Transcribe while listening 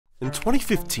In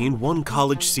 2015, one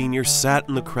college senior sat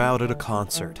in the crowd at a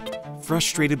concert,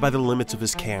 frustrated by the limits of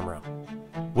his camera.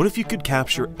 What if you could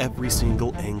capture every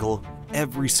single angle,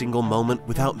 every single moment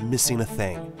without missing a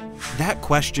thing? That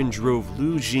question drove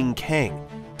Liu Jingkang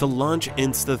to launch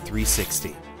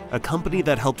Insta360, a company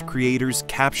that helped creators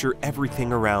capture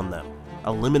everything around them,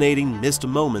 eliminating missed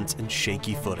moments and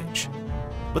shaky footage.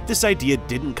 But this idea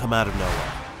didn't come out of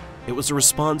nowhere. It was a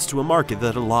response to a market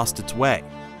that had lost its way,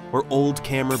 where old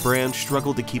camera brands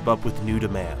struggled to keep up with new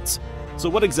demands. So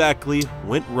what exactly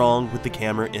went wrong with the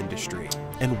camera industry?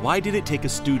 And why did it take a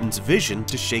student's vision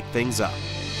to shake things up?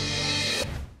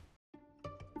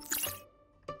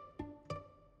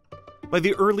 By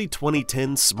the early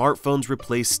 2010s, smartphones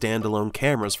replaced standalone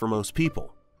cameras for most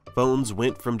people. Phones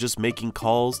went from just making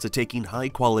calls to taking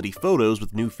high-quality photos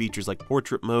with new features like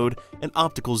portrait mode and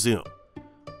optical zoom.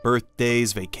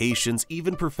 Birthdays, vacations,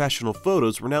 even professional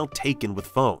photos were now taken with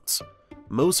phones.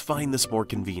 Most find this more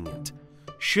convenient.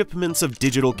 Shipments of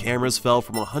digital cameras fell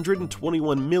from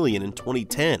 121 million in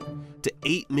 2010 to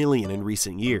 8 million in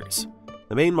recent years.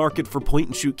 The main market for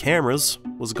point-and-shoot cameras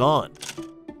was gone.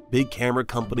 Big camera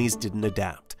companies didn't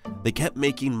adapt. They kept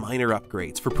making minor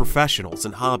upgrades for professionals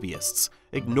and hobbyists,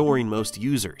 ignoring most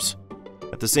users.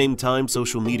 At the same time,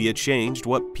 social media changed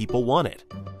what people wanted.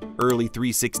 Early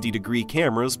 360-degree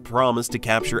cameras promised to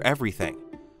capture everything,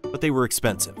 but they were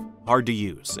expensive, hard to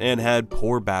use, and had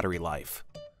poor battery life.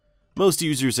 Most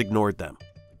users ignored them.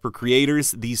 For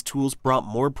creators, these tools brought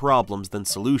more problems than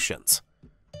solutions.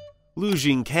 Liu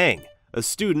Jingkang, a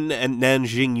student at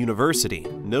Nanjing University,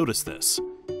 noticed this.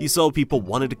 He saw people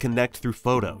wanted to connect through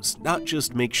photos, not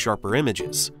just make sharper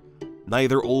images.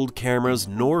 Neither old cameras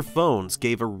nor phones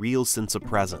gave a real sense of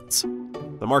presence.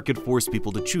 The market forced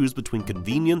people to choose between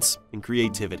convenience and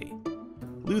creativity.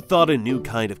 Liu thought a new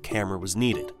kind of camera was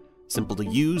needed, simple to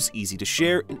use, easy to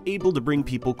share, and able to bring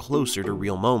people closer to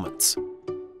real moments.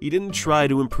 He didn't try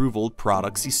to improve old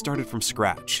products, he started from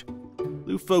scratch.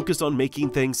 Liu focused on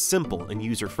making things simple and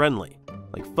user-friendly,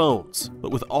 like phones, but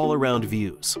with all-around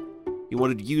views. He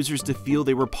wanted users to feel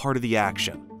they were part of the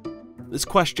action. This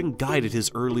question guided his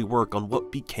early work on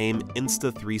what became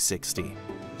Insta360.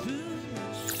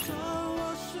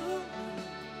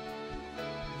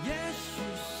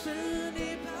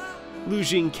 Liu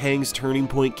Jingkang's turning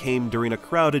point came during a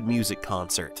crowded music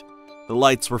concert. The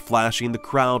lights were flashing, the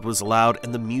crowd was loud,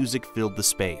 and the music filled the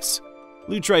space.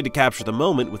 Liu tried to capture the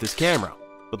moment with his camera,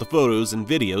 but the photos and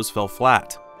videos fell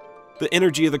flat. The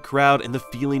energy of the crowd and the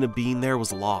feeling of being there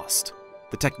was lost.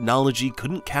 The technology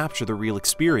couldn't capture the real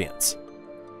experience.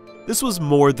 This was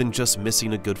more than just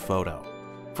missing a good photo.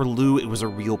 For Liu, it was a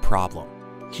real problem.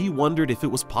 He wondered if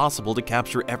it was possible to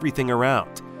capture everything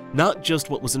around, not just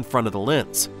what was in front of the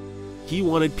lens. He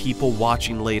wanted people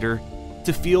watching later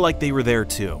to feel like they were there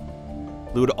too.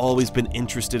 Liu had always been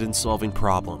interested in solving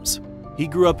problems. He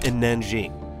grew up in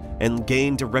Nanjing and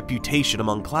gained a reputation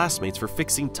among classmates for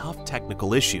fixing tough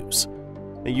technical issues.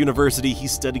 At university, he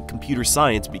studied computer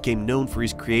science and became known for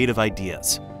his creative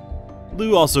ideas.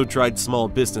 Liu also tried small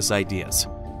business ideas.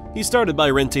 He started by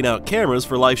renting out cameras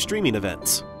for live streaming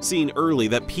events, seeing early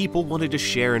that people wanted to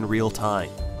share in real time.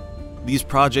 These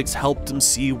projects helped him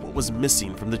see what was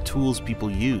missing from the tools people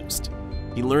used.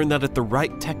 He learned that if the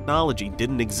right technology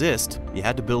didn't exist, you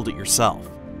had to build it yourself.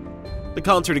 The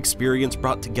concert experience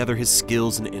brought together his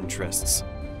skills and interests.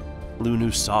 Liu knew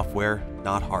software,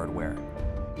 not hardware.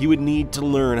 He would need to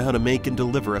learn how to make and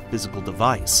deliver a physical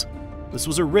device. This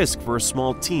was a risk for a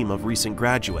small team of recent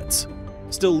graduates.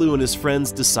 Still, Liu and his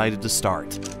friends decided to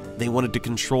start. They wanted to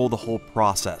control the whole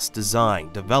process,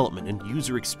 design, development, and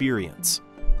user experience.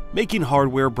 Making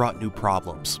hardware brought new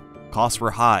problems. Costs were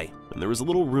high, and there was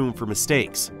little room for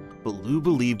mistakes, but Liu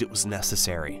believed it was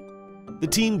necessary. The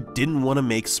team didn't want to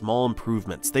make small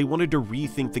improvements, they wanted to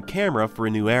rethink the camera for a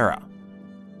new era.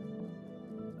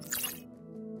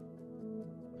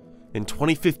 In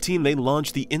 2015, they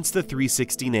launched the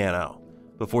Insta360 Nano.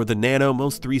 Before the Nano,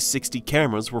 most 360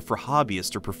 cameras were for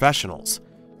hobbyists or professionals.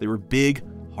 They were big,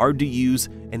 hard to use,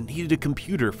 and needed a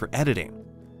computer for editing.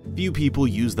 Few people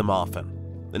used them often.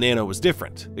 The Nano was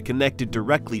different. It connected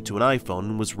directly to an iPhone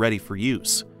and was ready for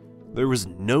use. There was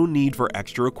no need for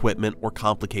extra equipment or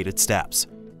complicated steps.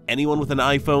 Anyone with an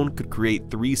iPhone could create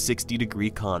 360-degree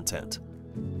content.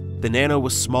 The Nano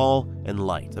was small and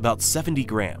light, about 70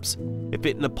 grams. It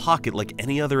fit in a pocket like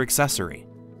any other accessory.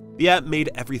 The app made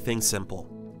everything simple.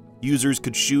 Users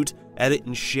could shoot, edit,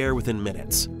 and share within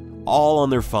minutes, all on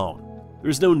their phone. There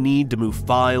was no need to move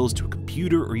files to a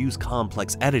computer or use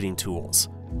complex editing tools.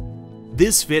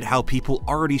 This fit how people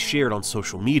already shared on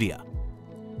social media.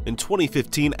 In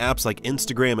 2015, apps like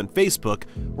Instagram and Facebook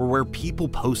were where people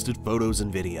posted photos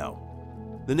and video.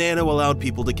 The Nano allowed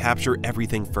people to capture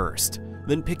everything first,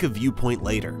 then pick a viewpoint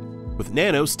later. With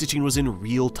Nano, stitching was in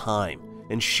real time,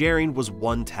 and sharing was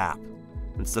one tap.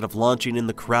 Instead of launching in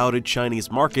the crowded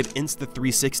Chinese market,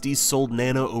 Insta360 sold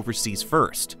Nano overseas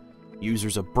first.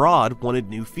 Users abroad wanted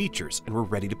new features and were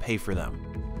ready to pay for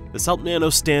them. This helped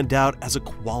Nano stand out as a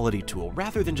quality tool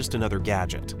rather than just another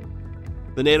gadget.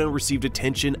 The Nano received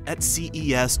attention at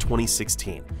CES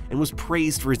 2016 and was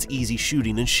praised for its easy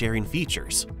shooting and sharing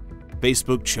features.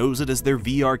 Facebook chose it as their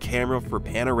VR camera for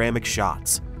panoramic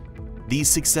shots. These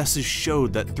successes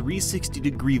showed that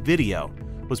 360-degree video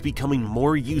was becoming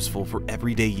more useful for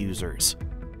everyday users.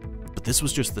 But this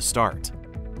was just the start.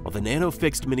 While the Nano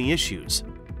fixed many issues,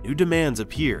 new demands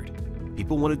appeared.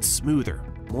 People wanted smoother,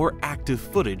 more active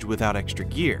footage without extra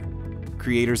gear.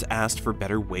 Creators asked for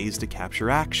better ways to capture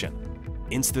action.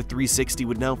 Insta360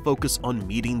 would now focus on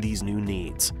meeting these new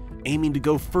needs, aiming to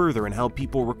go further in how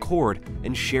people record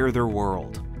and share their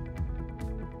world.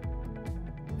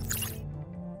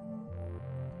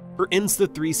 For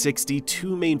Insta360,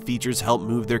 two main features help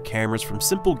move their cameras from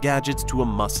simple gadgets to a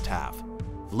must-have: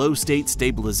 FlowState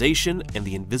stabilization and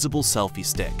the invisible selfie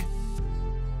stick.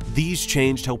 These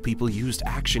changed how people used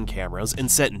action cameras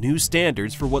and set new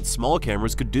standards for what small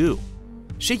cameras could do.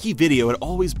 Shaky video had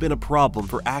always been a problem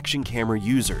for action camera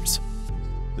users.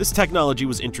 This technology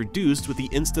was introduced with the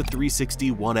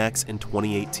Insta360 One X in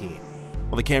 2018.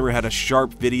 While the camera had a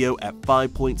sharp video at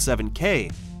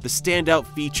 5.7K, the standout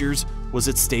features was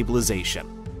its stabilization.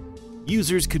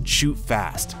 Users could shoot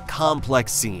fast,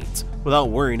 complex scenes without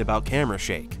worrying about camera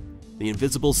shake. The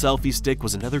invisible selfie stick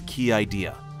was another key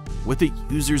idea. With it,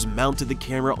 users mounted the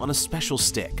camera on a special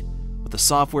stick, but the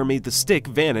software made the stick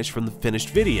vanish from the finished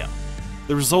video.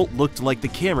 The result looked like the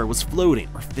camera was floating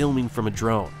or filming from a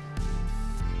drone.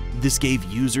 This gave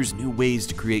users new ways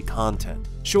to create content,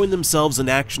 showing themselves in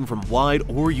action from wide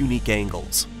or unique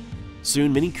angles.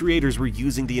 Soon, many creators were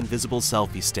using the invisible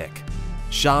selfie stick.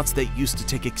 Shots that used to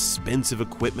take expensive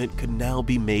equipment could now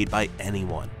be made by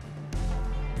anyone.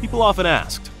 People often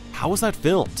asked, how was that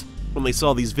filmed, when they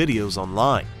saw these videos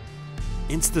online?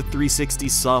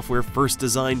 Insta360's software first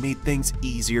design made things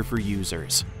easier for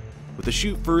users. With the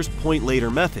shoot first, point later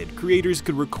method, creators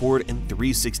could record in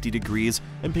 360 degrees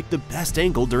and pick the best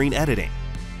angle during editing.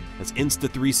 As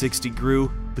Insta360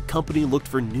 grew, the company looked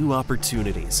for new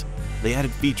opportunities. They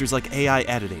added features like AI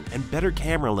editing and better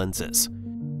camera lenses.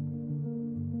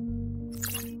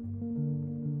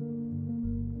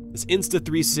 As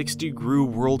Insta360 grew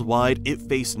worldwide, it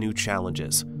faced new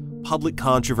challenges: public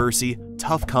controversy,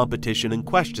 tough competition, and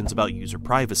questions about user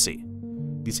privacy.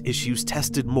 These issues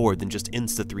tested more than just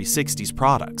Insta360's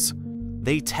products.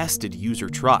 They tested user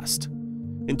trust.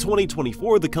 In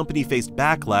 2024, the company faced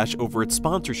backlash over its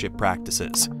sponsorship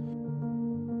practices.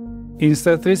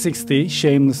 Insta360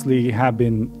 shamelessly have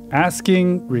been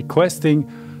asking, requesting,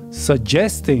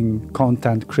 suggesting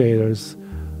content creators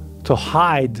to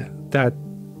hide that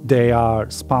they are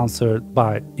sponsored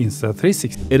by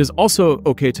Insta360. It is also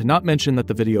okay to not mention that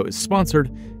the video is sponsored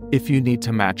if you need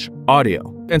to match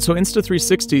audio. And so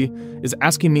Insta360 is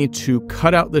asking me to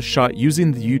cut out this shot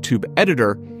using the YouTube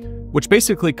editor, which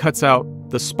basically cuts out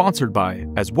the sponsored by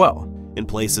as well. In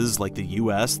places like the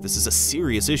US, this is a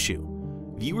serious issue.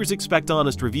 Viewers expect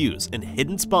honest reviews, and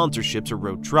hidden sponsorships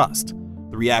erode trust.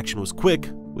 The reaction was quick,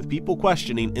 with people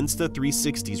questioning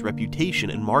Insta360's reputation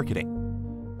and marketing.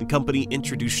 The company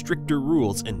introduced stricter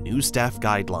rules and new staff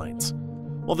guidelines.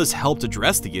 While this helped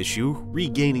address the issue,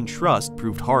 regaining trust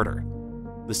proved harder.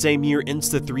 The same year,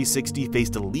 Insta360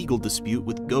 faced a legal dispute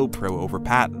with GoPro over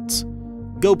patents.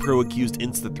 GoPro accused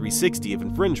Insta360 of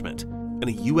infringement, and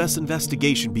a US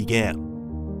investigation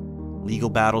began. Legal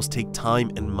battles take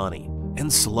time and money,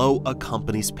 and slow a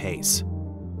company's pace.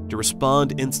 To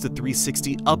respond,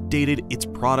 Insta360 updated its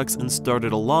products and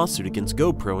started a lawsuit against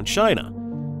GoPro in China.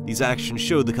 These actions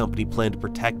showed the company planned to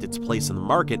protect its place in the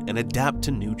market and adapt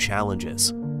to new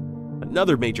challenges.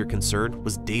 Another major concern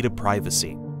was data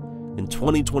privacy. In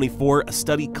 2024, a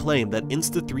study claimed that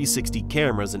Insta360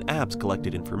 cameras and apps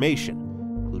collected information,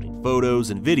 including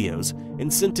photos and videos,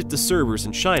 and sent it to servers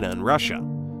in China and Russia.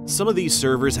 Some of these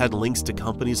servers had links to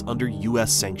companies under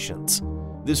US sanctions.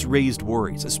 This raised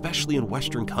worries, especially in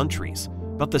Western countries,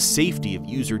 about the safety of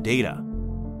user data.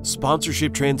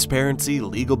 Sponsorship transparency,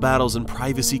 legal battles, and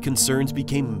privacy concerns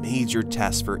became major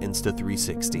tests for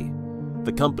Insta360.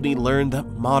 The company learned that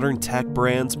modern tech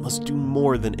brands must do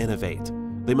more than innovate.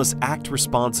 They must act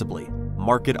responsibly,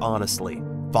 market honestly,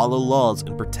 follow laws,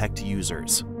 and protect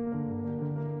users.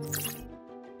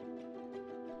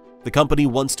 The company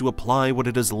wants to apply what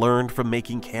it has learned from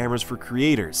making cameras for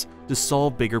creators to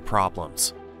solve bigger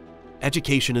problems.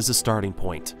 Education is a starting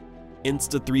point.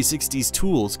 Insta360's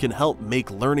tools can help make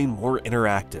learning more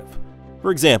interactive. For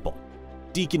example,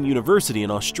 Deakin University in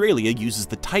Australia uses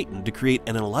the Titan to create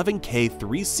an 11K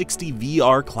 360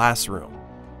 VR classroom.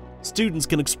 Students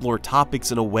can explore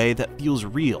topics in a way that feels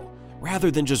real,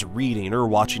 rather than just reading or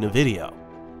watching a video.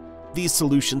 These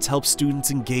solutions help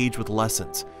students engage with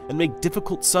lessons and make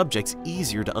difficult subjects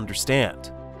easier to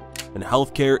understand. In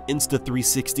healthcare,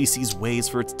 Insta360 sees ways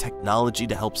for its technology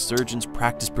to help surgeons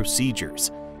practice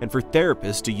procedures and for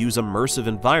therapists to use immersive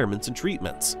environments in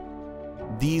treatments.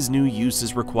 These new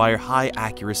uses require high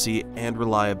accuracy and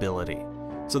reliability,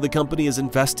 so the company is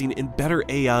investing in better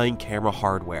AI and camera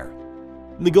hardware.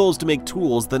 And the goal is to make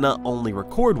tools that not only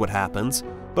record what happens,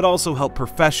 but also help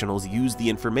professionals use the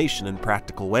information in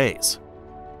practical ways.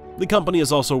 The company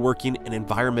is also working in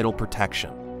environmental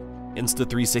protection.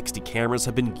 Insta360 cameras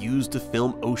have been used to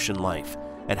film ocean life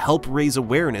and help raise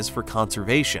awareness for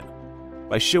conservation.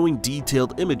 By showing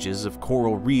detailed images of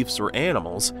coral reefs or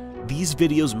animals, these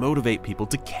videos motivate people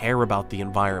to care about the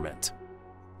environment.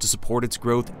 To support its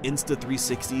growth,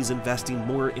 Insta360 is investing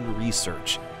more in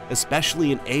research,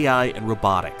 especially in AI and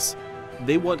robotics.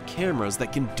 They want cameras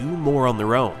that can do more on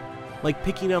their own, like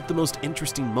picking out the most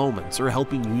interesting moments or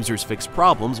helping users fix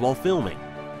problems while filming.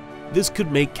 This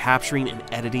could make capturing and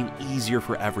editing easier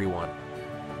for everyone.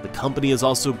 The company is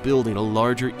also building a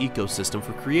larger ecosystem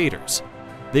for creators.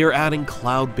 They are adding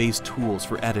cloud-based tools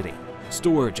for editing,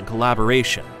 storage, and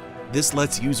collaboration. This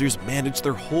lets users manage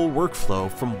their whole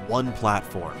workflow from one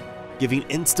platform, giving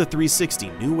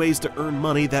Insta360 new ways to earn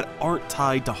money that aren't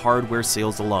tied to hardware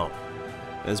sales alone.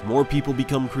 As more people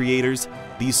become creators,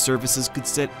 these services could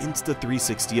set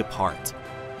Insta360 apart.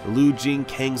 Liu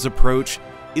Jingkang's approach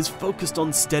is focused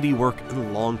on steady work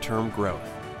and long-term growth,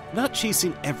 not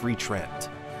chasing every trend.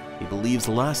 He believes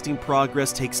lasting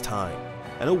progress takes time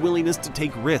and a willingness to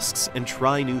take risks and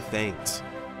try new things.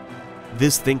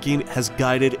 This thinking has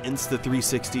guided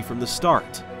Insta360 from the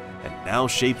start and now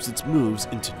shapes its moves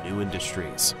into new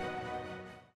industries.